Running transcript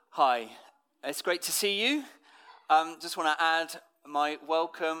Hi, it's great to see you. Just want to add my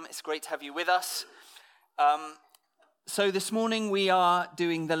welcome. It's great to have you with us. So this morning we are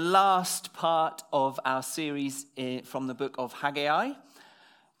doing the last part of our series from the book of Haggai.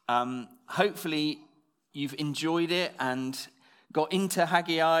 Hopefully you've enjoyed it and got into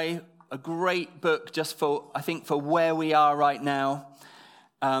Haggai, a great book just for where we are right now.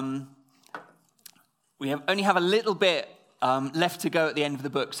 We only have a little bit left to go at the end of the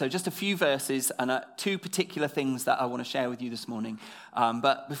book, so just a few verses and two particular things that I want to share with you this morning.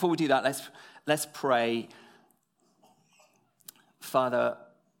 But before we do that, let's pray. Father,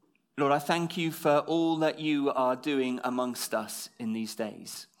 Lord, I thank you for all that you are doing amongst us in these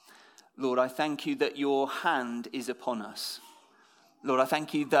days. Lord, I thank you that your hand is upon us. Lord, I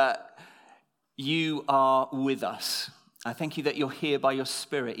thank you that you are with us. I thank you that you're here by your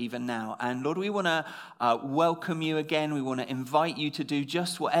Spirit even now. And Lord, we want to welcome you again. We want to invite you to do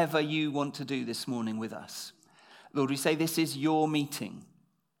just whatever you want to do this morning with us. Lord, we say this is your meeting.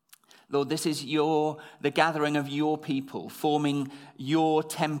 Lord, this is the gathering of your people, forming your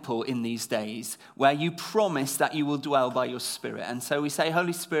temple in these days, where you promise that you will dwell by your Spirit. And so we say,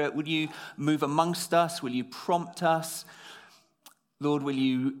 Holy Spirit, would you move amongst us? Will you prompt us? Lord, will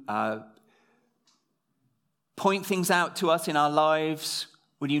you point things out to us in our lives?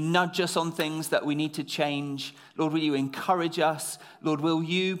 Will you nudge us on things that we need to change? Lord, will you encourage us? Lord, will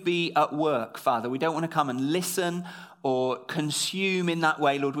you be at work, Father? We don't want to come and listen or consume in that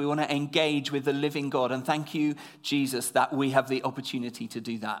way. Lord, we want to engage with the living God. And thank you, Jesus, that we have the opportunity to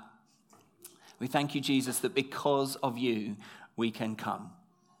do that. We thank you, Jesus, that because of you, we can come.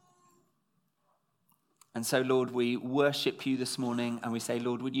 And so, Lord, we worship you this morning and we say,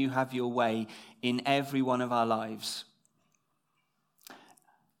 Lord, would you have your way in every one of our lives?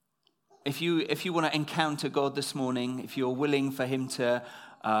 If you want to encounter God this morning, if you're willing for him to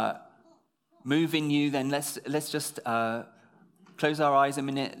move in you, then let's just close our eyes a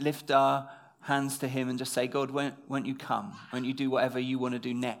minute, lift our hands to him and just say, God, won't you come? Won't you do whatever you want to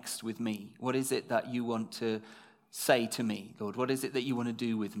do next with me? What is it that you want to say to me, Lord? What is it that you want to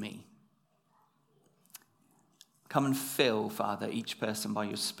do with me? Come and fill, Father, each person by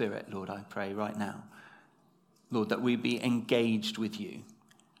your Spirit, Lord, I pray right now. Lord, that we be engaged with you.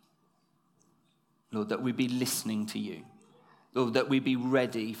 Lord, that we be listening to you. Lord, that we be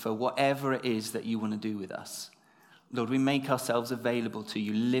ready for whatever it is that you want to do with us. Lord, we make ourselves available to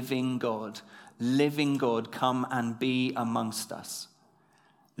you. Living God, come and be amongst us.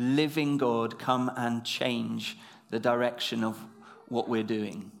 Living God, come and change the direction of what we're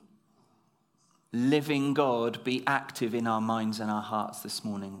doing. Living God, be active in our minds and our hearts this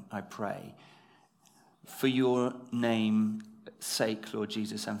morning, I pray. For your name's sake, Lord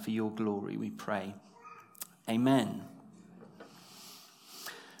Jesus, and for your glory, we pray. Amen.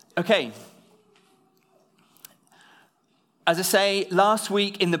 Okay. As I say, last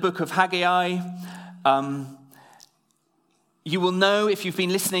week in the book of Haggai, you will know, if you've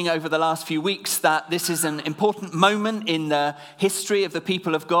been listening over the last few weeks, that this is an important moment in the history of the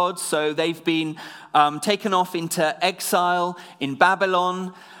people of God. So they've been taken off into exile in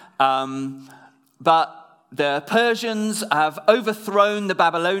Babylon. But the Persians have overthrown the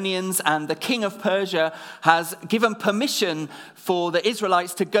Babylonians, and the king of Persia has given permission for the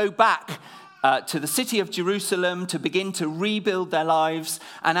Israelites to go back to the city of Jerusalem to begin to rebuild their lives,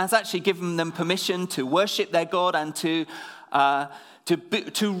 and has actually given them permission to worship their God and to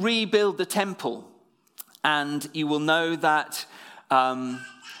rebuild the temple. And you will know that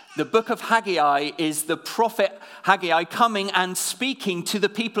the book of Haggai is the prophet Haggai coming and speaking to the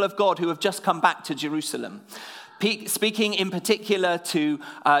people of God who have just come back to Jerusalem. Speaking in particular to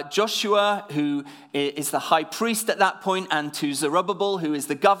Joshua, who is the high priest at that point, and to Zerubbabel, who is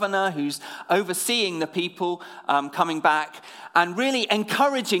the governor, who's overseeing the people coming back, and really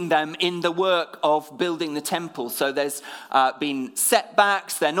encouraging them in the work of building the temple. So there's been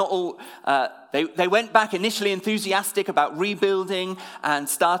setbacks. They're not all... They went back initially enthusiastic about rebuilding and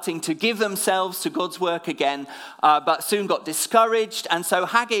starting to give themselves to God's work again, but soon got discouraged. And so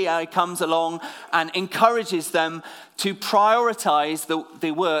Haggai comes along and encourages them to prioritize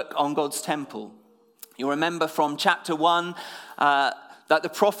the work on God's temple. You'll remember from chapter 1 that the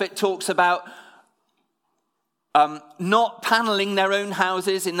prophet talks about not paneling their own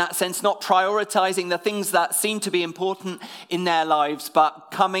houses, in that sense, not prioritizing the things that seem to be important in their lives, but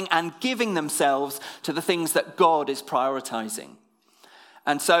coming and giving themselves to the things that God is prioritizing.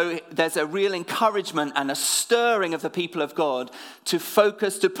 And so there's a real encouragement and a stirring of the people of God to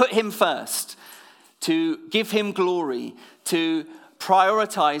focus, to put him first, to give him glory, to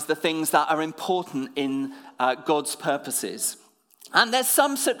prioritize the things that are important in God's purposes. And there's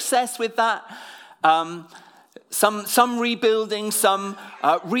some success with that. Some rebuilding, some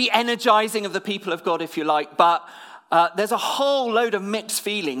re-energizing of the people of God, if you like. But there's a whole load of mixed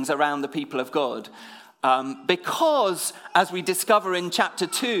feelings around the people of God. Because, as we discover in chapter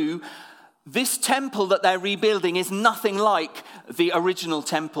 2, this temple that they're rebuilding is nothing like the original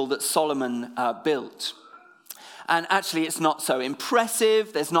temple that Solomon built. And actually, it's not so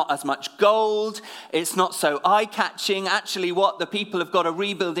impressive. There's not as much gold. It's not so eye-catching. Actually, what the people of God are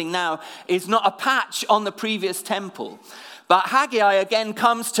rebuilding now is not a patch on the previous temple. But Haggai again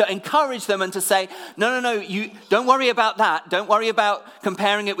comes to encourage them and to say, no, you don't worry about that. Don't worry about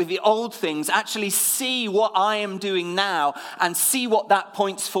comparing it with the old things. Actually see what I am doing now and see what that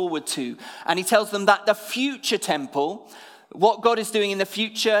points forward to. And he tells them that the future temple, what God is doing in the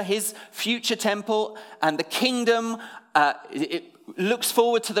future, his future temple and the kingdom, it looks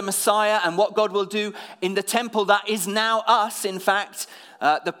forward to the Messiah and what God will do in the temple that is now us, in fact,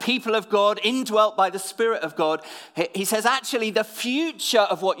 the people of God, indwelt by the Spirit of God. He says, actually, the future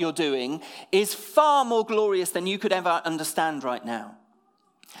of what you're doing is far more glorious than you could ever understand right now.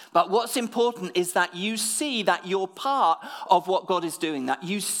 But what's important is that you see that you're part of what God is doing, that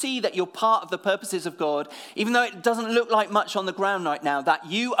you see that you're part of the purposes of God, even though it doesn't look like much on the ground right now, that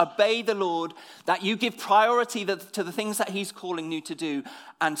you obey the Lord, that you give priority to the things that he's calling you to do,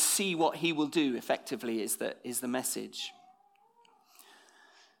 and see what he will do effectively is the message.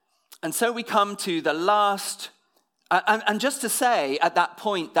 And so we come to the last, and just to say at that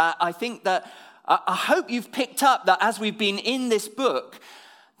point that I think that, I hope you've picked up that as we've been in this book,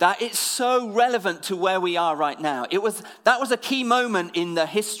 that it's so relevant to where we are right now. That was a key moment in the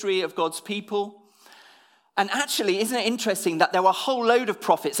history of God's people. And actually, isn't it interesting that there were a whole load of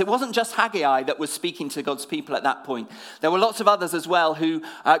prophets? It wasn't just Haggai that was speaking to God's people at that point. There were lots of others as well who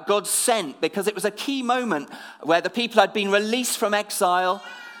God sent, because it was a key moment where the people had been released from exile.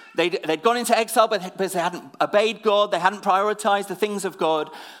 They'd gone into exile because they hadn't obeyed God. They hadn't prioritized the things of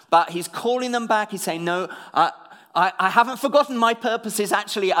God. But he's calling them back. He's saying, no, I haven't forgotten my purposes.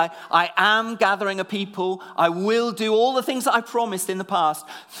 Actually, I am gathering a people. I will do all the things that I promised in the past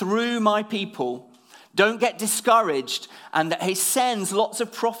through my people. Don't get discouraged. And that he sends lots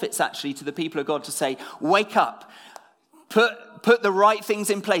of prophets actually to the people of God to say, wake up, put the right things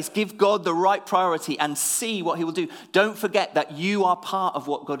in place, give God the right priority and see what he will do. Don't forget that you are part of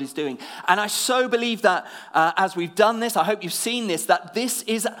what God is doing. And I so believe that as we've done this, I hope you've seen this, that this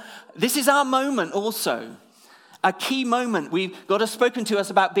is our moment also. A key moment. God has spoken to us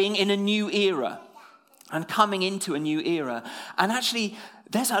about being in a new era and coming into a new era. And actually,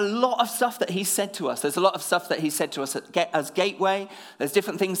 there's a lot of stuff that he's said to us. There's a lot of stuff that he said to us as Gateway. There's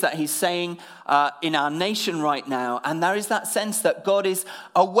different things that he's saying in our nation right now. And there is that sense that God is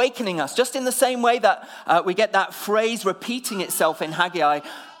awakening us. Just in the same way that we get that phrase repeating itself in Haggai,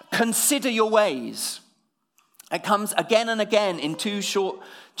 consider your ways. It comes again and again in 2 short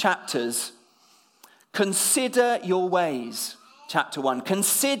chapters. Consider your ways, chapter 1.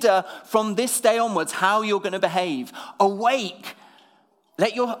 Consider from this day onwards how you're going to behave. Awake.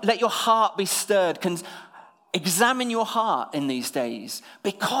 Let your heart be stirred. Examine your heart in these days,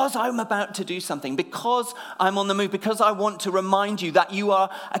 because I'm about to do something, because I'm on the move, because I want to remind you that you are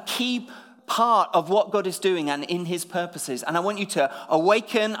a key part of what God is doing and in his purposes. And I want you to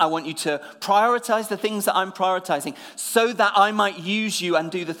awaken. I want you to prioritize the things that I'm prioritizing so that I might use you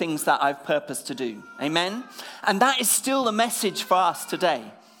and do the things that I've purposed to do. Amen? And that is still the message for us today.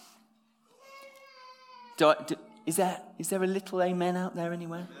 Is there a little amen out there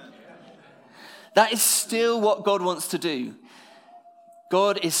anywhere? That is still what God wants to do.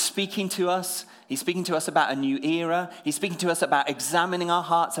 God is speaking to us. He's speaking to us about a new era. He's speaking to us about examining our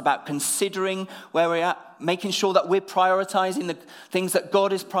hearts, about considering where we're at, making sure that we're prioritizing the things that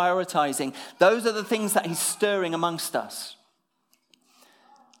God is prioritizing. Those are the things that he's stirring amongst us.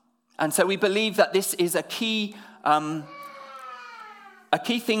 And so we believe that this is a key thing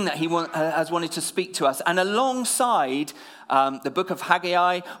that he has wanted to speak to us. And alongside the book of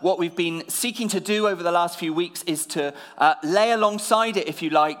Haggai, what we've been seeking to do over the last few weeks is to lay alongside it, if you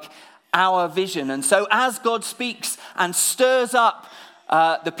like, our vision. And so as God speaks and stirs up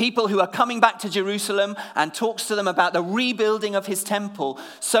the people who are coming back to Jerusalem and talks to them about the rebuilding of his temple,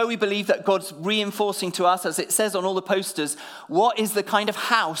 so we believe that God's reinforcing to us, as it says on all the posters, what is the kind of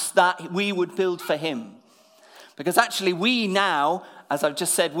house that we would build for him. Because actually we now, as I've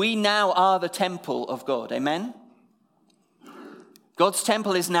just said, we now are the temple of God. Amen? God's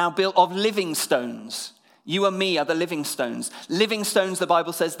temple is now built of living stones. You and me are the living stones. Living stones, the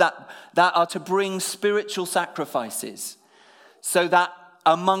Bible says, that are to bring spiritual sacrifices. So that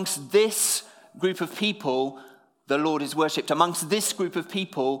amongst this group of people, the Lord is worshipped. Amongst this group of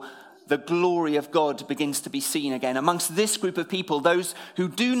people, the glory of God begins to be seen again. Amongst this group of people, those who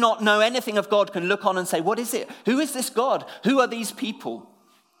do not know anything of God can look on and say, what is it? Who is this God? Who are these people?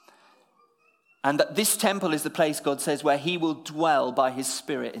 And that this temple is the place, God says, where he will dwell by his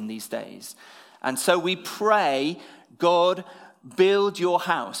Spirit in these days. And so we pray, God, build your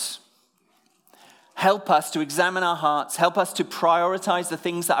house. Help us to examine our hearts. Help us to prioritize the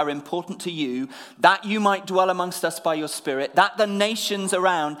things that are important to you, that you might dwell amongst us by your Spirit, that the nations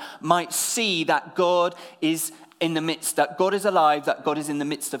around might see that God is in the midst, that God is alive, that God is in the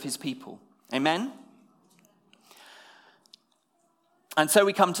midst of his people. Amen? And so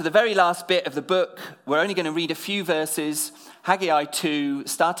we come to the very last bit of the book. We're only going to read a few verses. Haggai 2,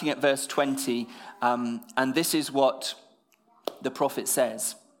 starting at verse 20. And this is what the prophet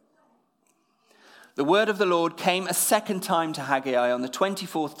says. The word of the Lord came a second time to Haggai on the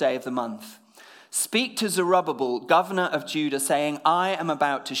 24th day of the month. Speak to Zerubbabel, governor of Judah, saying, I am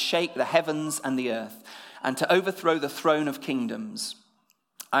about to shake the heavens and the earth, and to overthrow the throne of kingdoms.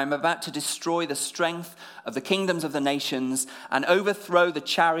 I am about to destroy the strength of the kingdoms of the nations, and overthrow the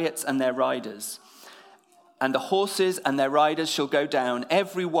chariots and their riders. And the horses and their riders shall go down,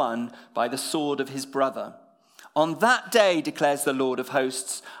 every one by the sword of his brother. On that day, declares the Lord of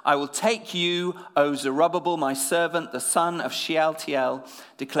hosts, I will take you, O Zerubbabel, my servant, the son of Shealtiel,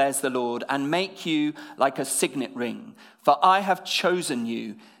 declares the Lord, and make you like a signet ring. For I have chosen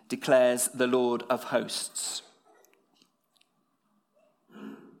you, declares the Lord of hosts.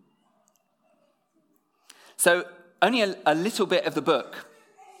 So only a little bit of the book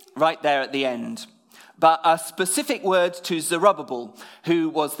right there at the end. But a specific word to Zerubbabel, who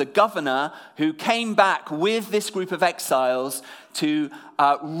was the governor who came back with this group of exiles to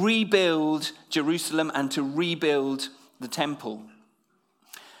rebuild Jerusalem and to rebuild the temple.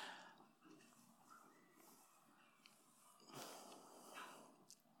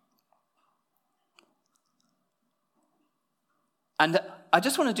 And I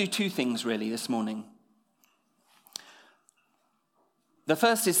just want to do two things really this morning. The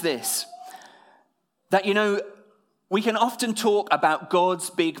first is this. That, we can often talk about God's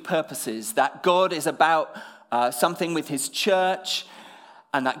big purposes, that God is about something with his church,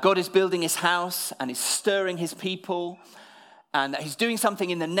 and that God is building his house and is stirring his people, and that he's doing something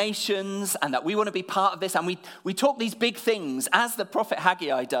in the nations, and that we want to be part of this. And we talk these big things, as the prophet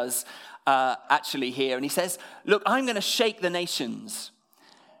Haggai does actually here. And he says, look, I'm going to shake the nations.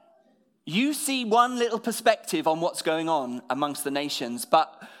 You see one little perspective on what's going on amongst the nations,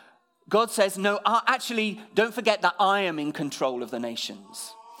 but God says, no, actually, don't forget that I am in control of the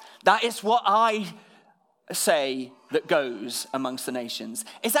nations. That is what I say that goes amongst the nations.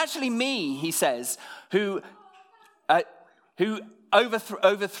 It's actually me, he says, who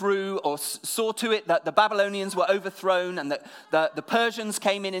overthrew or saw to it that the Babylonians were overthrown and that the Persians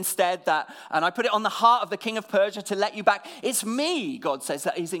came in instead. And I put it on the heart of the king of Persia to let you back. It's me, God says,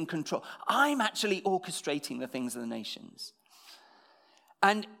 that is in control. I'm actually orchestrating the things of the nations.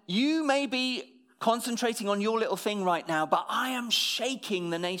 And you may be concentrating on your little thing right now, but I am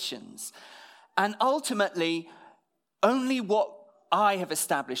shaking the nations. And ultimately, only what I have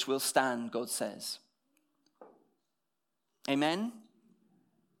established will stand, God says. Amen?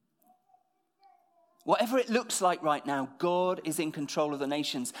 Whatever it looks like right now, God is in control of the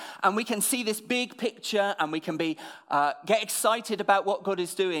nations. And we can see this big picture and we can get excited about what God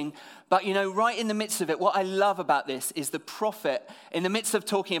is doing. But, right in the midst of it, what I love about this is the prophet, in the midst of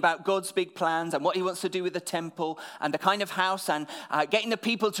talking about God's big plans and what he wants to do with the temple and the kind of house and getting the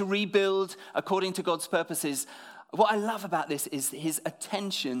people to rebuild according to God's purposes. What I love about this is his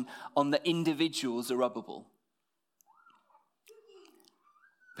attention on the individual Zerubbabel.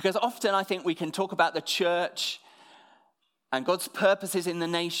 Because often I think we can talk about the church and God's purposes in the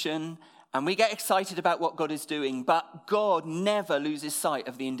nation, and we get excited about what God is doing, but God never loses sight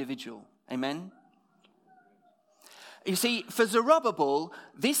of the individual. Amen? You see, for Zerubbabel,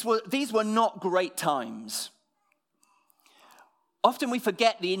 these were not great times. Often we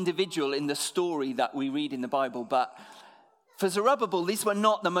forget the individual in the story that we read in the Bible, but for Zerubbabel, these were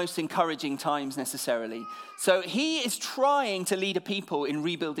not the most encouraging times necessarily. So he is trying to lead a people in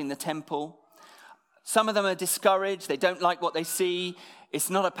rebuilding the temple. Some of them are discouraged. They don't like what they see.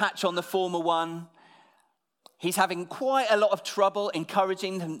 It's not a patch on the former one. He's having quite a lot of trouble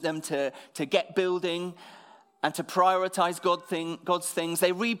encouraging them to get building and to prioritize God's things.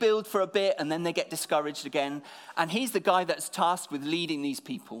 They rebuild for a bit and then they get discouraged again. And he's the guy that's tasked with leading these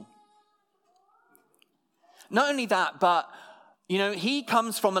people. Not only that, but he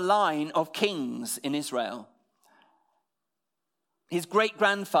comes from a line of kings in Israel. His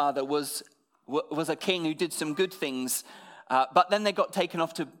great-grandfather was was a king who did some good things, but then they got taken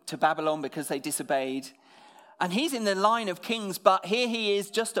off to Babylon because they disobeyed. And he's in the line of kings, but here he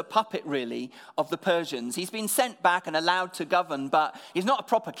is just a puppet, really, of the Persians. He's been sent back and allowed to govern, but he's not a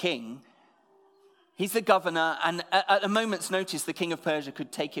proper king. He's the governor, and at a moment's notice, the king of Persia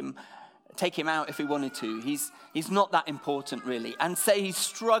could take him out if he wanted to. He's not that important, really. And so he's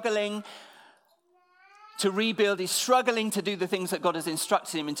struggling to rebuild. He's struggling to do the things that God has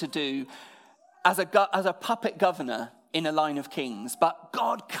instructed him to do as a puppet governor in a line of kings. But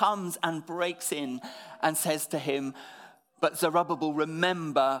God comes and breaks in and says to him, but Zerubbabel,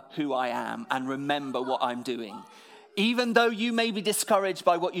 remember who I am and remember what I'm doing. Even though you may be discouraged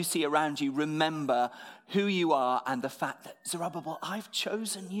by what you see around you, remember who you are and the fact that, Zerubbabel, I've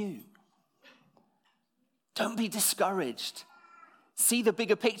chosen you. Don't be discouraged. See the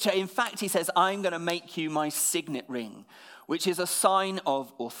bigger picture. In fact, he says, I'm going to make you my signet ring, which is a sign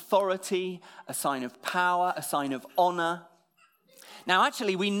of authority, a sign of power, a sign of honor. Now,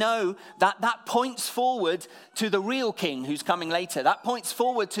 actually, we know that that points forward to the real king who's coming later. That points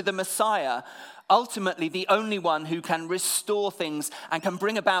forward to the Messiah, ultimately the only one who can restore things and can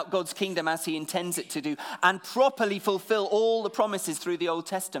bring about God's kingdom as he intends it to do and properly fulfill all the promises through the Old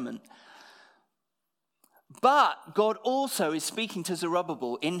Testament. But God also is speaking to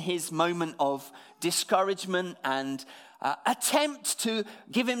Zerubbabel in his moment of discouragement and attempt to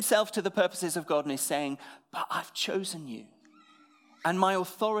give himself to the purposes of God, and is saying, but I've chosen you and my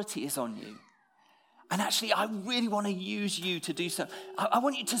authority is on you. And actually, I really want to use you to do so. I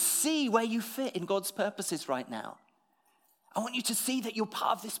want you to see where you fit in God's purposes right now. I want you to see that you're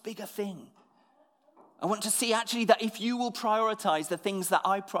part of this bigger thing. I want to see actually that if you will prioritize the things that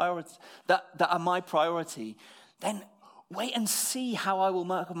that are my priority, then wait and see how I will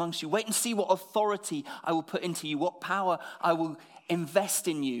work amongst you. Wait and see what authority I will put into you, what power I will invest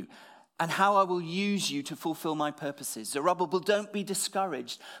in you, and how I will use you to fulfill my purposes. Zerubbabel, don't be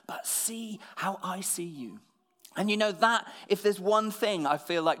discouraged, but see how I see you. And you know that, if there's one thing I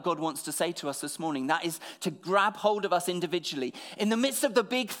feel like God wants to say to us this morning, that is to grab hold of us individually. In the midst of the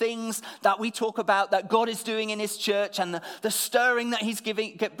big things that we talk about, that God is doing in his church, and the stirring that he's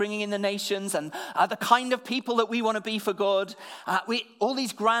bringing in the nations, and the kind of people that we want to be for God, all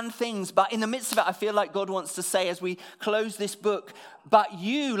these grand things. But in the midst of it, I feel like God wants to say as we close this book, but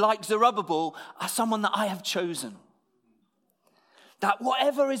you, like Zerubbabel, are someone that I have chosen. That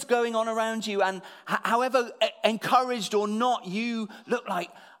whatever is going on around you, and however encouraged or not you look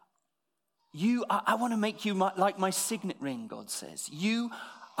like, I want to make you like my signet ring, God says.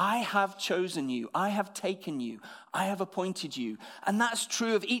 I have chosen you. I have taken you. I have appointed you. And that's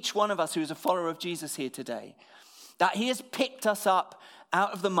true of each one of us who is a follower of Jesus here today. That he has picked us up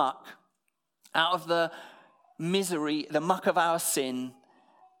out of the muck, out of the misery, the muck of our sin,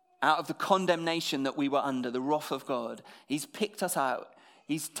 out of the condemnation that we were under, the wrath of God. He's picked us out.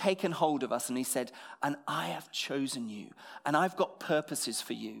 He's taken hold of us and he said, and I have chosen you, and I've got purposes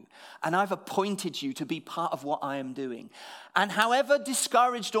for you, and I've appointed you to be part of what I am doing. And however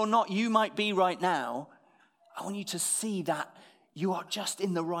discouraged or not you might be right now, I want you to see that you are just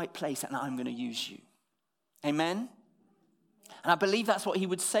in the right place and I'm going to use you. Amen? And I believe that's what he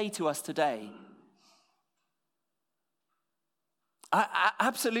would say to us today.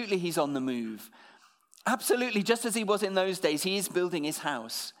 Absolutely, he's on the move. Absolutely, just as he was in those days, he is building his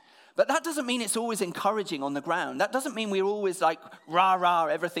house. But that doesn't mean it's always encouraging on the ground. That doesn't mean we're always like, rah, rah,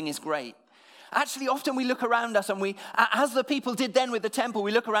 everything is great. Actually, often we look around us and we, as the people did then with the temple,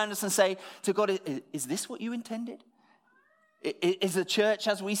 we look around us and say to God, is this what you intended? Is the church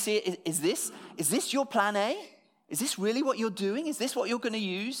as we see it, is this your plan A? Is this really what you're doing? Is this what you're going to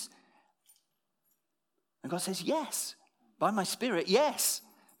use? And God says, yes. By my Spirit, yes.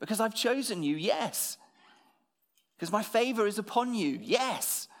 Because I've chosen you, yes. Because my favor is upon you,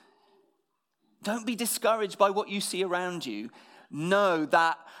 yes. Don't be discouraged by what you see around you. Know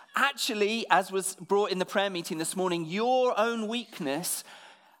that actually, as was brought in the prayer meeting this morning, your own weakness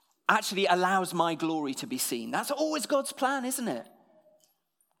actually allows my glory to be seen. That's always God's plan, isn't it?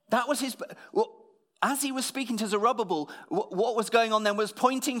 That was his... As he was speaking to Zerubbabel, what was going on then was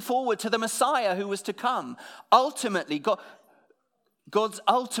pointing forward to the Messiah who was to come. Ultimately, God's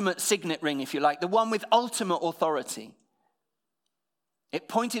ultimate signet ring, if you like, the one with ultimate authority. It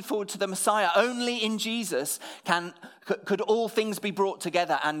pointed forward to the Messiah. Only in Jesus could all things be brought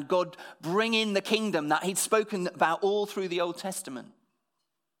together and God bring in the kingdom that he'd spoken about all through the Old Testament.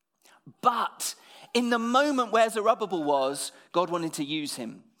 But in the moment where Zerubbabel was, God wanted to use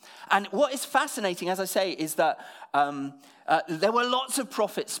him. And what is fascinating, as I say, is that there were lots of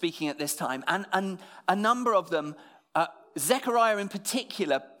prophets speaking at this time, and a number of them Zechariah in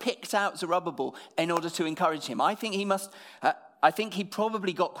particular picked out Zerubbabel in order to encourage him. I think he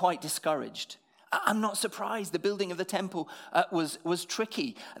probably got quite discouraged. I'm not surprised. The building of the temple was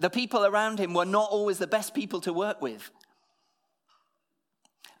tricky. The people around him were not always the best people to work with.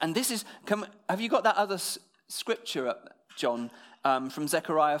 And this is, have you got that other scripture up, John, from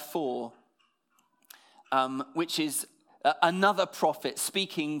Zechariah 4, which is another prophet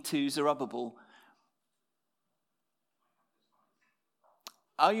speaking to Zerubbabel?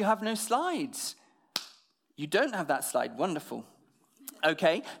 Oh, you have no slides. You don't have that slide. Wonderful.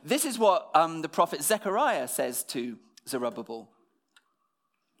 Okay, this is what the prophet Zechariah says to Zerubbabel.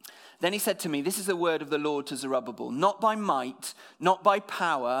 Then he said to me, this is the word of the Lord to Zerubbabel, not by might, not by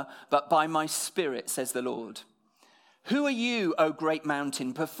power, but by my spirit, says the Lord. Who are you, O great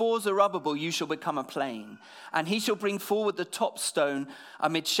mountain? Before Zerubbabel you shall become a plain, and he shall bring forward the top stone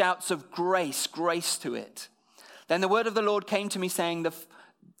amid shouts of grace, grace to it. Then the word of the Lord came to me saying,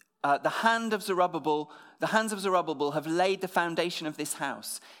 the hands of Zerubbabel have laid the foundation of this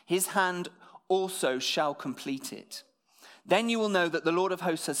house. His hand also shall complete it. Then you will know that the Lord of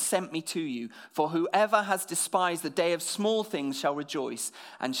hosts has sent me to you. For whoever has despised the day of small things shall rejoice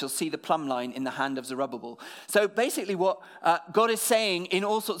and shall see the plumb line in the hand of Zerubbabel. So basically what God is saying in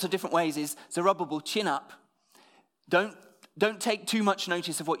all sorts of different ways is, Zerubbabel, chin up. Don't take too much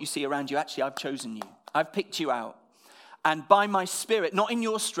notice of what you see around you. Actually, I've chosen you. I've picked you out. And by my spirit, not in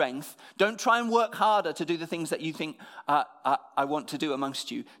your strength, don't try and work harder to do the things that you think I want to do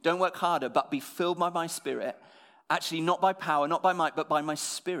amongst you. Don't work harder, but be filled by my spirit. Actually, not by power, not by might, but by my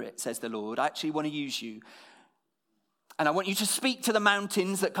spirit, says the Lord. I actually want to use you. And I want you to speak to the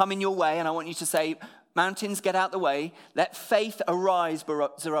mountains that come in your way. And I want you to say, mountains, get out the way. Let faith arise,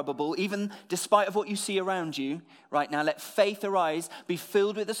 Zerubbabel, even despite of what you see around you right now. Let faith arise, be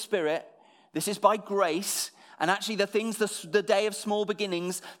filled with the Spirit. This is by grace. And actually the things, the day of small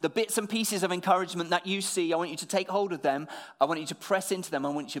beginnings, the bits and pieces of encouragement that you see, I want you to take hold of them. I want you to press into them. I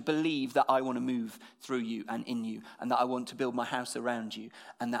want you to believe that I want to move through you and in you, and that I want to build my house around you,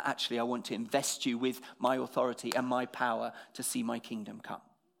 and that actually I want to invest you with my authority and my power to see my kingdom come.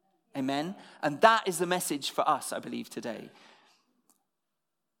 Amen? And that is the message for us, I believe, today.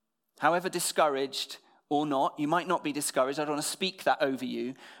 However discouraged or not, you might not be discouraged. I don't want to speak that over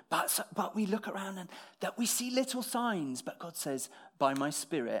you. But we look around and that we see little signs. But God says, by my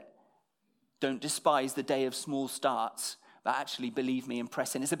spirit, don't despise the day of small starts, but actually believe me and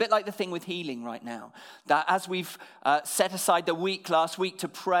press in. It's a bit like the thing with healing right now. That as we've set aside the week last week to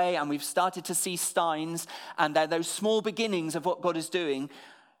pray, and we've started to see signs, and they're those small beginnings of what God is doing,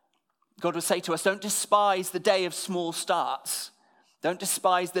 God will say to us, don't despise the day of small starts. Don't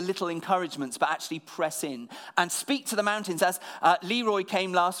despise the little encouragements, but actually press in and speak to the mountains. As Leroy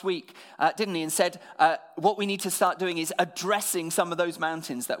came last week, didn't he, and said what we need to start doing is addressing some of those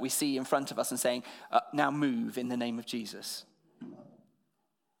mountains that we see in front of us and saying, now move in the name of Jesus.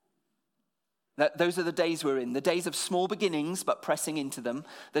 Those are the days we're in, the days of small beginnings, but pressing into them.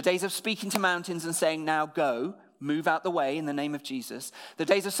 The days of speaking to mountains and saying, now go, move out the way in the name of Jesus. The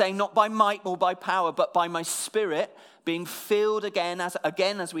days of saying, not by might or by power, but by my spirit, being filled again,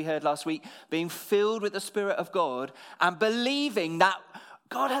 as we heard last week, being filled with the Spirit of God and believing that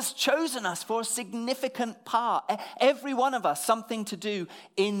God has chosen us for a significant part, every one of us, something to do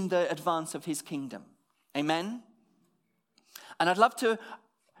in the advance of his kingdom. Amen? And I'd love to,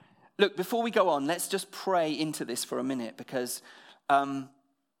 look, before we go on, let's just pray into this for a minute, because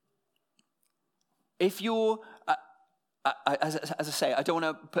if you're, as I say, I don't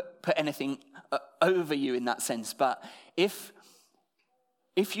want to put anything over you in that sense, but if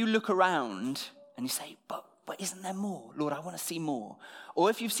you look around and you say, but isn't there more? Lord, I want to see more. Or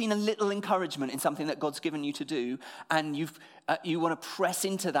if you've seen a little encouragement in something that God's given you to do, and you want to press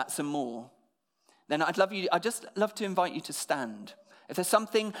into that some more, then I'd just love to invite you to stand. If there's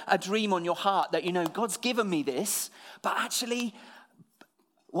something, a dream on your heart that you know, God's given me this, but actually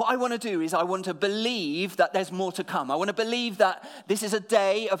what I want to do is I want to believe that there's more to come. I want to believe that this is a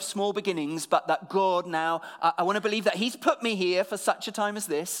day of small beginnings, but that God now, I want to believe that he's put me here for such a time as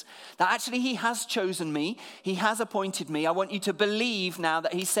this, that actually he has chosen me, he has appointed me. I want you to believe now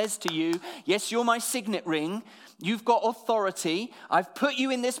that he says to you, yes, you're my signet ring, you've got authority, I've put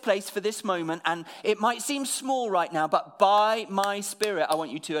you in this place for this moment, and it might seem small right now, but by my Spirit, I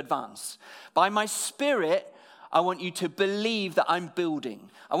want you to advance. By my Spirit, I want you to believe that I'm building.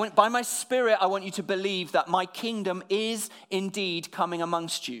 By my Spirit, I want you to believe that my kingdom is indeed coming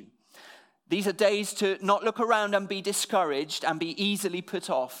amongst you. These are days to not look around and be discouraged and be easily put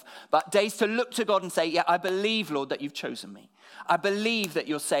off, but days to look to God and say, yeah, I believe, Lord, that you've chosen me. I believe that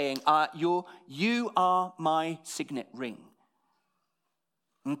you're saying, you are my signet ring.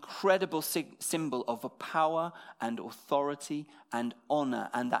 Incredible symbol of a power and authority and honor,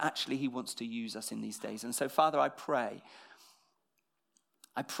 and that actually he wants to use us in these days. And so, Father, I pray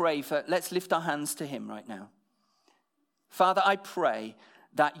for, let's lift our hands to him right now. Father, I pray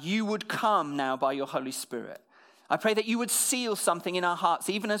that you would come now by your Holy Spirit. I pray that you would seal something in our hearts,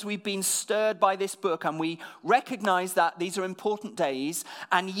 even as we've been stirred by this book and we recognize that these are important days,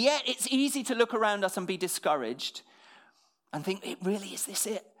 and yet it's easy to look around us and be discouraged and think, is this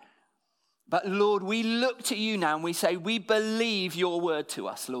it? But Lord, we look to you now and we say, we believe your word to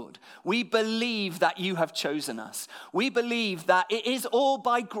us, Lord. We believe that you have chosen us. We believe that it is all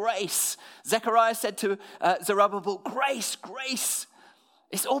by grace. Zechariah said to Zerubbabel, grace, grace.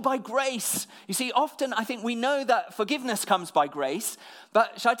 It's all by grace. You see, often I think we know that forgiveness comes by grace,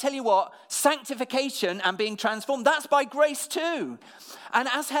 but shall I tell you what? Sanctification and being transformed, that's by grace too. And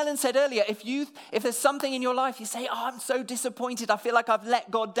as Helen said earlier, if there's something in your life, you say, I'm so disappointed, I feel like I've let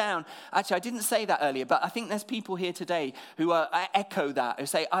God down. Actually, I didn't say that earlier, but I think there's people here today who echo that, who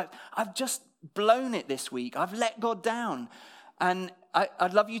say, I've just blown it this week. I've let God down. And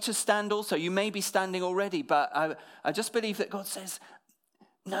I'd love you to stand also. You may be standing already, but I just believe that God says,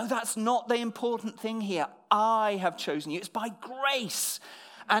 no, that's not the important thing here. I have chosen you. It's by grace.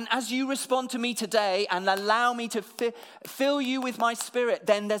 And as you respond to me today and allow me to fill you with my spirit,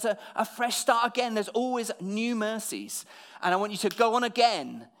 then there's a fresh start again. There's always new mercies. And I want you to go on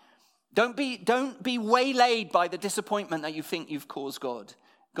again. Don't be waylaid by the disappointment that you think you've caused God.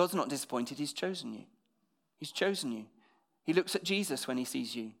 God's not disappointed. He's chosen you. He's chosen you. He looks at Jesus when he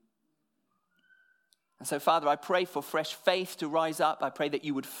sees you. And so, Father, I pray for fresh faith to rise up. I pray that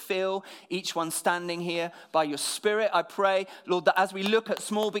you would fill each one standing here by your Spirit. I pray, Lord, that as we look at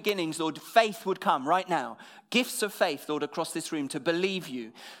small beginnings, Lord, faith would come right now. Gifts of faith, Lord, across this room to believe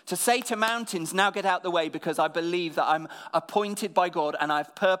you. To say to mountains, now get out the way, because I believe that I'm appointed by God and I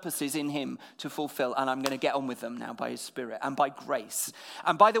have purposes in him to fulfill. And I'm going to get on with them now by his Spirit and by grace.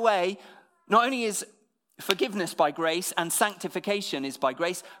 And by the way, not only is forgiveness by grace and sanctification is by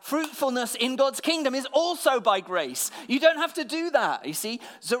grace, fruitfulness in God's kingdom is also by grace. You don't have to do that. You see,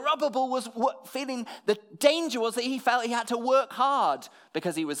 Zerubbabel was feeling the danger was that he felt he had to work hard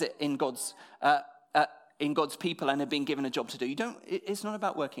because he was in God's people and had been given a job to do. It's not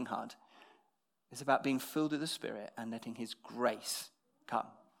about working hard. It's about being filled with the Spirit and letting his grace come,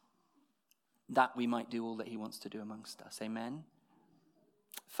 that we might do all that he wants to do amongst us. Amen.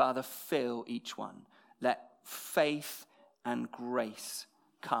 Father, fill each one. Let faith and grace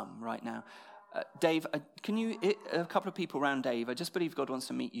come right now. Dave, can you, a couple of people around Dave, I just believe God wants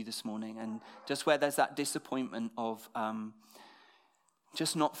to meet you this morning. And just where there's that disappointment of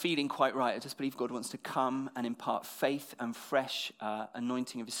just not feeling quite right, I just believe God wants to come and impart faith and fresh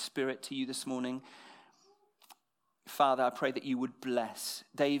anointing of his Spirit to you this morning. Father, I pray that you would bless.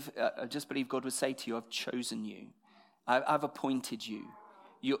 Dave, I just believe God would say to you, I've chosen you. I've appointed you.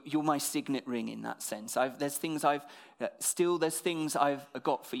 You're my signet ring in that sense. There's things I've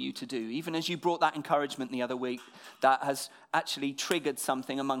got for you to do. Even as you brought that encouragement the other week, that has actually triggered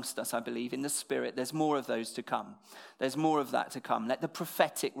something amongst us, I believe, in the Spirit. There's more of those to come. There's more of that to come. Let the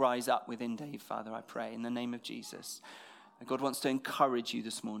prophetic rise up within Dave, Father, I pray, in the name of Jesus. God wants to encourage you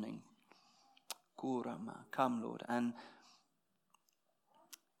this morning. Come, Lord, and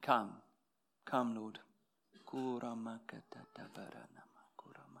come, Lord.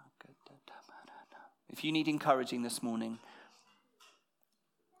 If you need encouraging this morning,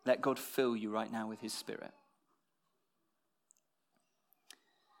 let God fill you right now with his Spirit.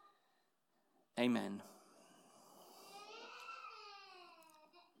 Amen.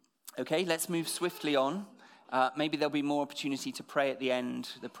 Okay, let's move swiftly on. Maybe there'll be more opportunity to pray at the end.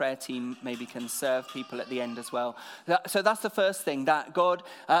 The prayer team maybe can serve people at the end as well. So that's the first thing, that God,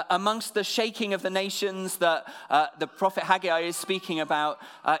 amongst the shaking of the nations that the prophet Haggai is speaking about,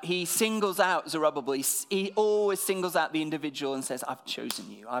 he singles out Zerubbabel. He always singles out the individual and says, I've chosen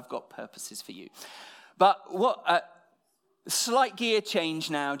you. I've got purposes for you. But what slight gear change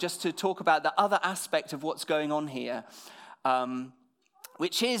now, just to talk about the other aspect of what's going on here,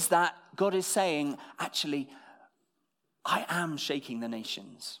 which is that God is saying, actually, I am shaking the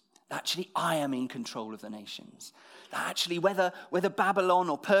nations. Actually, I am in control of the nations. Actually, whether Babylon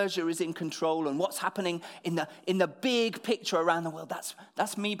or Persia is in control and what's happening in the big picture around the world,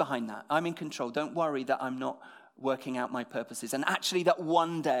 that's me behind that. I'm in control. Don't worry that I'm not working out my purposes. And actually, that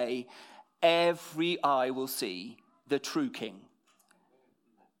one day, every eye will see the true king.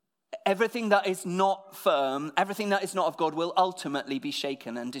 Everything that is not firm, everything that is not of God will ultimately be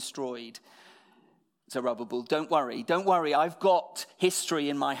shaken and destroyed. Zerubbabel, don't worry, I've got history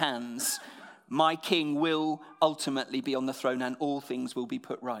in my hands. My king will ultimately be on the throne and all things will be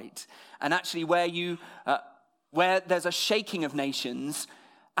put right. And actually where there's a shaking of nations,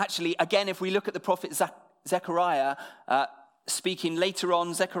 actually, again, if we look at the prophet Zechariah, speaking later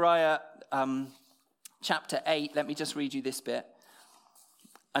on, Zechariah chapter 8, let me just read you this bit.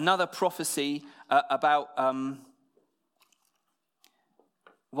 Another prophecy about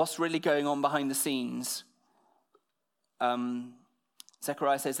what's really going on behind the scenes.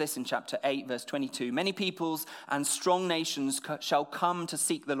 Zechariah says this in chapter 8, verse 22. Many peoples and strong nations shall come to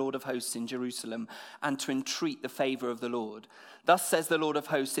seek the Lord of hosts in Jerusalem and to entreat the favor of the Lord. Thus says the Lord of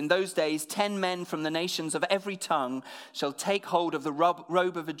hosts, in those days 10 men from the nations of every tongue shall take hold of the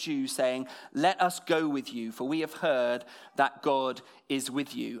robe of a Jew, saying, let us go with you, for we have heard that God is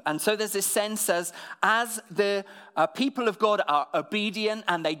with you. And so there's this sense as the people of God are obedient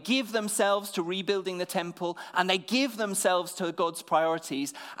and they give themselves to rebuilding the temple and they give themselves to God's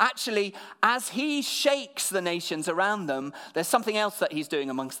priorities, actually, as he shakes the nations around them, there's something else that he's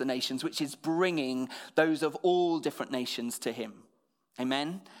doing amongst the nations, which is bringing those of all different nations to him.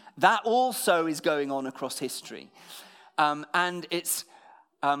 Amen? That also is going on across history. And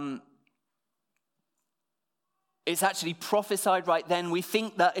it's actually prophesied right then. We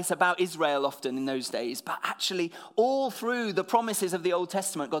think that it's about Israel often in those days, but actually all through the promises of the Old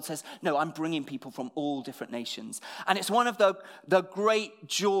Testament, God says, no, I'm bringing people from all different nations. And it's one of the great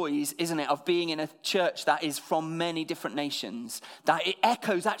joys, isn't it, of being in a church that is from many different nations, that it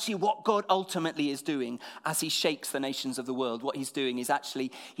echoes actually what God ultimately is doing as he shakes the nations of the world. What he's doing is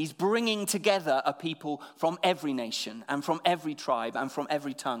actually, he's bringing together a people from every nation and from every tribe and from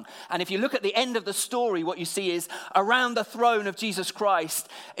every tongue. And if you look at the end of the story, what you see is around the throne of Jesus Christ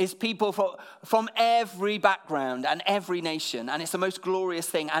is people from every background and every nation. And it's the most glorious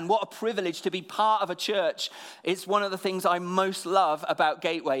thing. And what a privilege to be part of a church. It's one of the things I most love about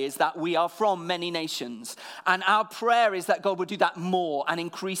Gateway is that we are from many nations. And our prayer is that God would do that more and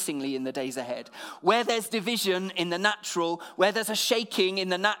increasingly in the days ahead. Where there's division in the natural, where there's a shaking in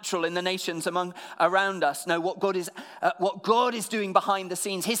the natural in the nations around us, no, what God is doing behind the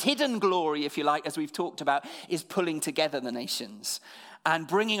scenes, his hidden glory, if you like, as we've talked about, is pulling together the nations and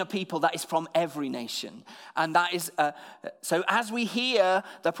bringing a people that is from every nation. And that is, so as we hear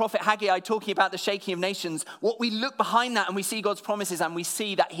the prophet Haggai talking about the shaking of nations, what we look behind that and we see God's promises and we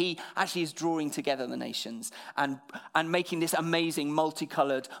see that he actually is drawing together the nations and making this amazing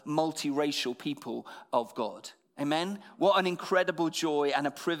multicolored, multiracial people of God. Amen? What an incredible joy and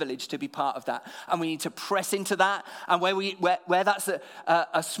a privilege to be part of that. And we need to press into that. And where that's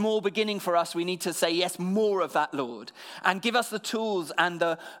a small beginning for us, we need to say, yes, more of that, Lord. And give us the tools and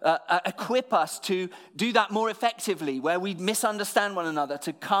equip us to do that more effectively, where we misunderstand one another,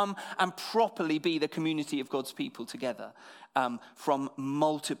 to come and properly be the community of God's people together. From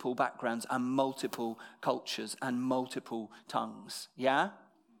multiple backgrounds and multiple cultures and multiple tongues. Yeah?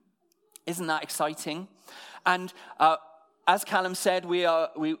 Isn't that exciting? And as Callum said, we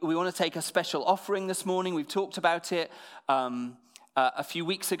want to take a special offering this morning. We've talked about it a few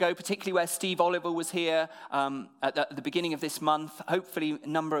weeks ago, particularly where Steve Oliver was here at the beginning of this month. Hopefully a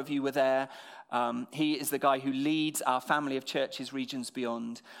number of you were there. He is the guy who leads our family of churches, Regions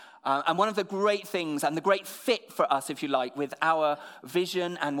Beyond. And one of the great things and the great fit for us, if you like, with our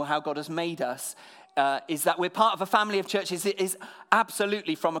vision and how God has made us is that we're part of a family of churches that is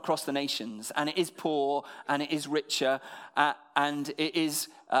absolutely from across the nations, and it is poor, and it is richer, and it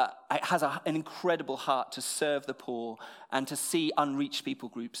has an incredible heart to serve the poor and to see unreached people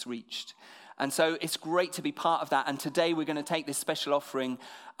groups reached. And so it's great to be part of that. And today we're going to take this special offering,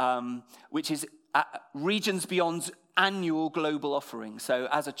 which is Regions Beyond's annual global offering. So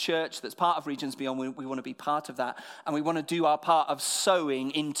as a church that's part of Regions Beyond, we want to be part of that. And we want to do our part of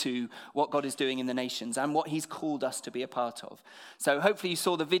sowing into what God is doing in the nations and what he's called us to be a part of. So hopefully you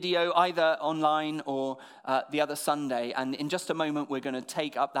saw the video either online or the other Sunday. And in just a moment, we're going to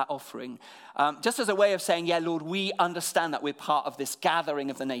take up that offering. Just as a way of saying, yeah, Lord, we understand that we're part of this gathering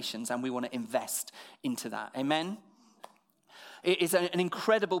of the nations and we want to invest into that. Amen? It is an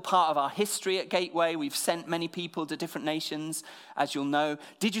incredible part of our history at Gateway. We've sent many people to different nations, as you'll know.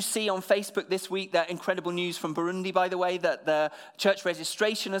 Did you see on Facebook this week that incredible news from Burundi, by the way, that the church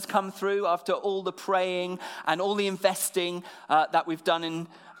registration has come through after all the praying and all the investing that we've done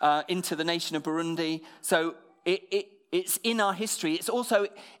into the nation of Burundi? So it's in our history. It's also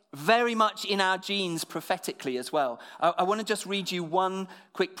very much in our genes prophetically as well. I want to just read you one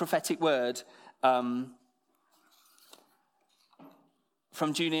quick prophetic word.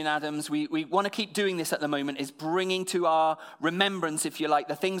 from Julian Adams, we want to keep doing this at the moment, is bringing to our remembrance, if you like,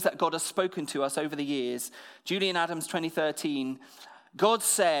 the things that God has spoken to us over the years. Julian Adams, 2013, God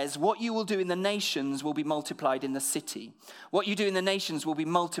says, what you will do in the nations will be multiplied in the city. What you do in the nations will be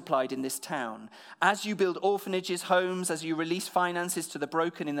multiplied in this town. As you build orphanages, homes, as you release finances to the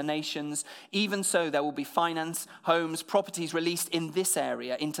broken in the nations, even so there will be finance, homes, properties released in this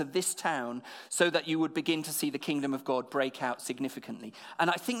area, into this town, so that you would begin to see the kingdom of God break out significantly. And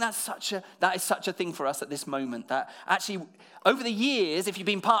I think that is such a thing for us at this moment, that actually over the years, if you've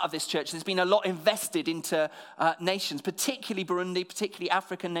been part of this church, there's been a lot invested into nations, particularly Burundi, particularly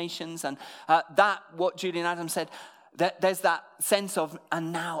African nations. And what Julian Adams said, there's that sense of,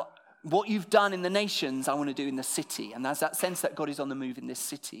 and now what you've done in the nations, I want to do in the city. And there's that sense that God is on the move in this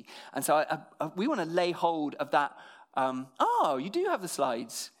city. And so we want to lay hold of that. You do have the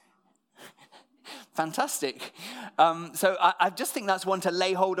slides. Fantastic. So I just think that's one to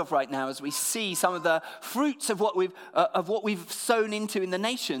lay hold of right now as we see some of the fruits of what we've sown into in the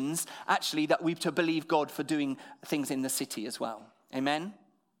nations, actually, that we've to believe God for doing things in the city as well. Amen?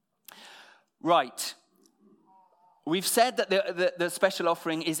 Right. We've said that the special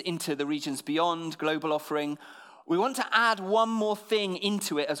offering is into the regions beyond, global offering. We want to add one more thing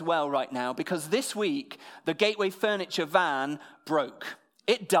into it as well right now, because this week, the Gateway Furniture van broke.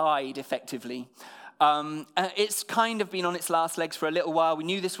 It died, effectively. It's kind of been on its last legs for a little while. We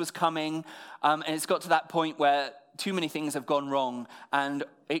knew this was coming, and it's got to that point where too many things have gone wrong, and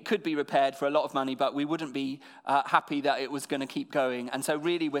it could be repaired for a lot of money, but we wouldn't be happy that it was going to keep going. And so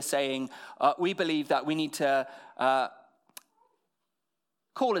really we're saying we believe that we need to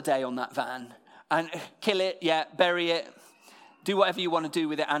call a day on that van and kill it, bury it. Do whatever you want to do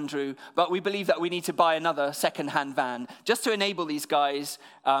with it, Andrew. But we believe that we need to buy another second-hand van just to enable these guys,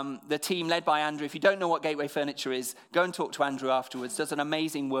 the team led by Andrew. If you don't know what Gateway Furniture is, go and talk to Andrew afterwards. Does an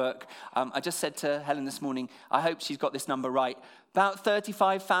amazing work. I just said to Helen this morning, I hope she's got this number right. About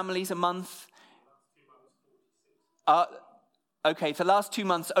 35 families a month. Okay, for the last 2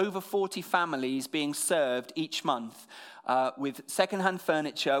 months, over 40 families being served each month. With second-hand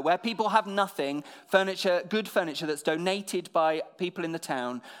furniture, where people have nothing, good furniture that's donated by people in the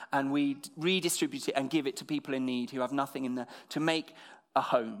town, and we redistribute it and give it to people in need who have nothing to make a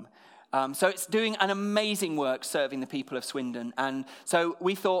home. So it's doing an amazing work serving the people of Swindon. And so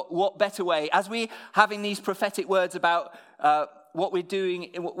we thought, what better way, as we're having these prophetic words about what we're doing,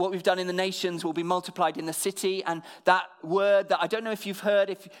 what we've done in the nations will be multiplied in the city. And that word that I don't know if you've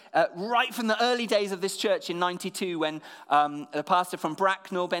heard, right from the early days of this church in 92, when the pastor from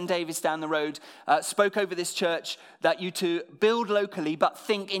Bracknell, Ben Davis down the road, spoke over this church that you to build locally but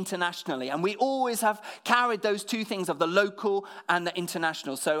think internationally. And we always have carried those two things of the local and the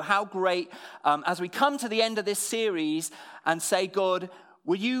international. So how great, as we come to the end of this series and say, God,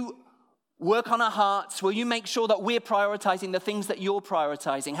 will you work on our hearts? Will you make sure that we're prioritizing the things that you're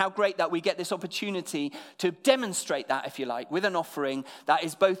prioritizing? How great that we get this opportunity to demonstrate that, if you like, with an offering that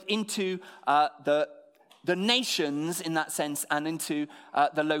is both into the nations in that sense and into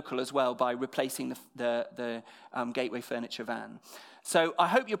the local as well by replacing the Gateway Furniture van. So I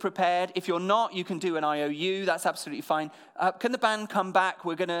hope you're prepared. If you're not, you can do an IOU. That's absolutely fine. Can the band come back?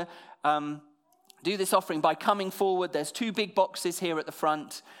 We're going to do this offering by coming forward. There's 2 big boxes here at the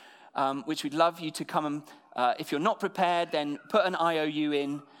front. Which we'd love you to come and, if you're not prepared, then put an IOU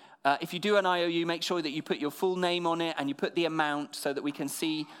in. If you do an IOU, make sure that you put your full name on it and you put the amount so that we can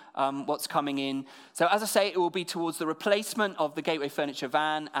see what's coming in. So as I say, it will be towards the replacement of the Gateway Furniture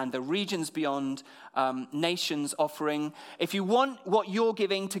van and the Regions Beyond Nations offering. If you want what you're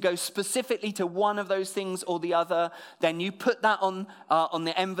giving to go specifically to one of those things or the other, then you put that on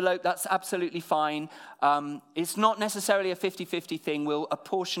the envelope. That's absolutely fine. It's not necessarily a 50-50 thing. We'll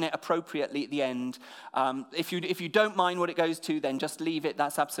apportion it appropriately at the end. If you don't mind what it goes to, then just leave it.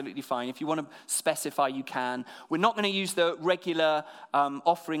 That's absolutely fine. If you want to specify, you can. We're not going to use the regular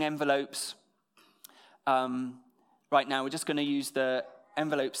offering envelopes right now. We're just going to use the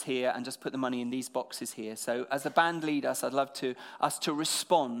envelopes here and just put the money in these boxes here. So as the band lead us, I'd love us to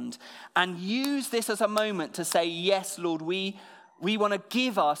respond and use this as a moment to say, yes, Lord, we want to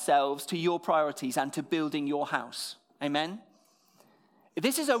give ourselves to your priorities and to building your house. Amen.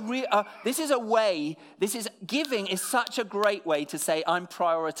 Giving is such a great way to say, I'm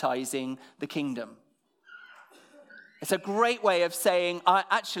prioritizing the kingdom. It's a great way of saying,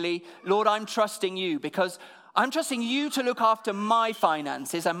 Lord, I'm trusting you because I'm trusting you to look after my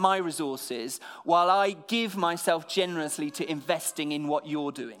finances and my resources while I give myself generously to investing in what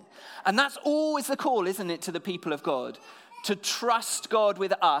you're doing. And that's always the call, isn't it, to the people of God, to trust God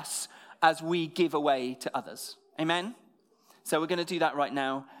with us as we give away to others. Amen? So we're going to do that right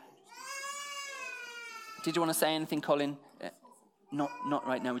now. Did you want to say anything, Colin? Not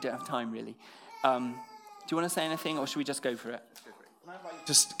right now. We don't have time, really. Do you want to say anything, or should we just go for it?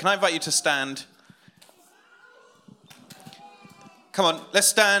 Can I invite you to stand? Come on, let's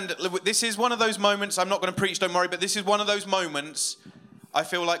stand. This is one of those moments. I'm not going to preach, don't worry, but this is one of those moments I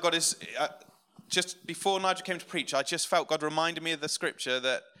feel like God is... just before Nigel came to preach, I just felt God reminded me of the scripture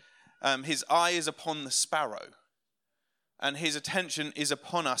that his eye is upon the sparrow. And his attention is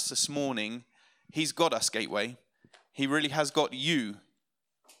upon us this morning. He's got us, Gateway. He really has got you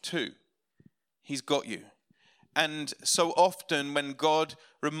too. He's got you. And so often when God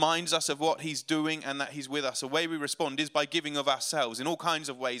reminds us of what he's doing and that he's with us, the way we respond is by giving of ourselves in all kinds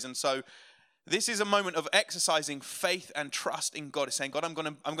of ways. And so this is a moment of exercising faith and trust in God. It's saying, God, I'm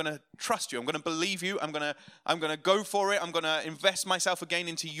going to trust you. I'm going to believe you. I'm going to go for it. I'm going to invest myself again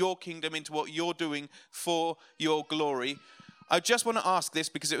into your kingdom, into what you're doing for your glory. I just want to ask this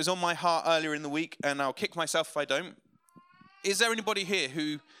because it was on my heart earlier in the week, and I'll kick myself if I don't. Is there anybody here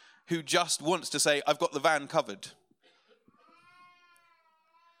who just wants to say, I've got the van covered?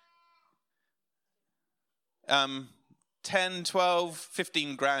 10, 12,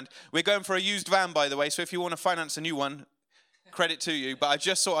 15 grand. We're going for a used van, by the way, so if you want to finance a new one, credit to you. But I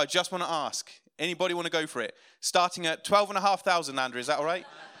just want to ask, anybody want to go for it? Starting at 12,500, Andrew, is that all right?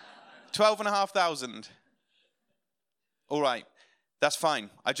 12,500. All right, that's fine.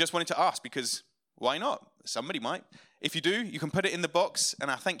 I just wanted to ask because why not? Somebody might. If you do, you can put it in the box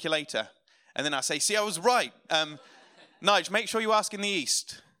and I'll thank you later. And then I'll say, see, I was right. Nige, make sure you ask in the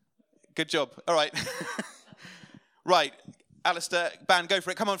East. Good job. All right. Right. Alistair, band, go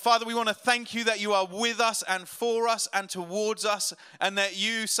for it. Come on. Father, we want to thank you that you are with us and for us and towards us, and that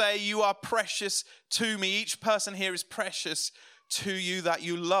you say you are precious to me. Each person here is precious to you, that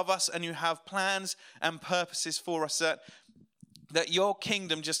you love us and you have plans and purposes for us, that your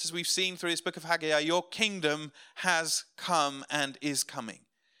kingdom, just as we've seen through this book of Haggai, your kingdom has come and is coming,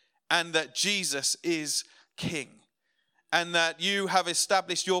 and that Jesus is King, and that you have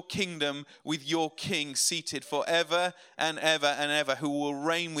established your kingdom with your King seated forever and ever and ever, who will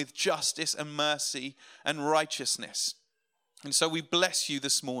reign with justice and mercy and righteousness. And so we bless you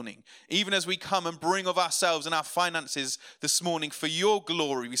this morning, even as we come and bring of ourselves and our finances this morning for your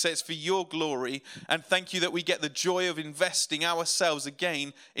glory. We say it's for your glory, and thank you that we get the joy of investing ourselves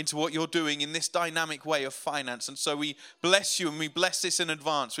again into what you're doing in this dynamic way of finance. And so we bless you and we bless this in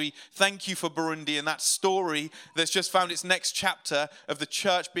advance. We thank you for Burundi and that story that's just found its next chapter of the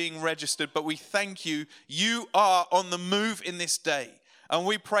church being registered. But we thank you, you are on the move in this day. And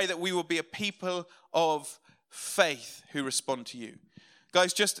we pray that we will be a people of faith who respond to you.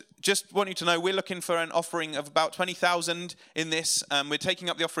 Guys, just want you to know we're looking for an offering of about 20,000 in this. We're taking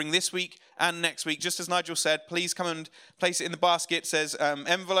up the offering this week and next week. Just as Nigel said, please come and place it in the basket. It says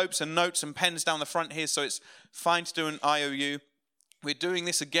envelopes and notes and pens down the front here, so it's fine to do an IOU. We're doing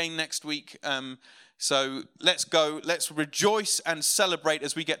this again next week. So let's go. Let's rejoice and celebrate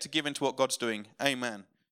as we get to give into what God's doing. Amen.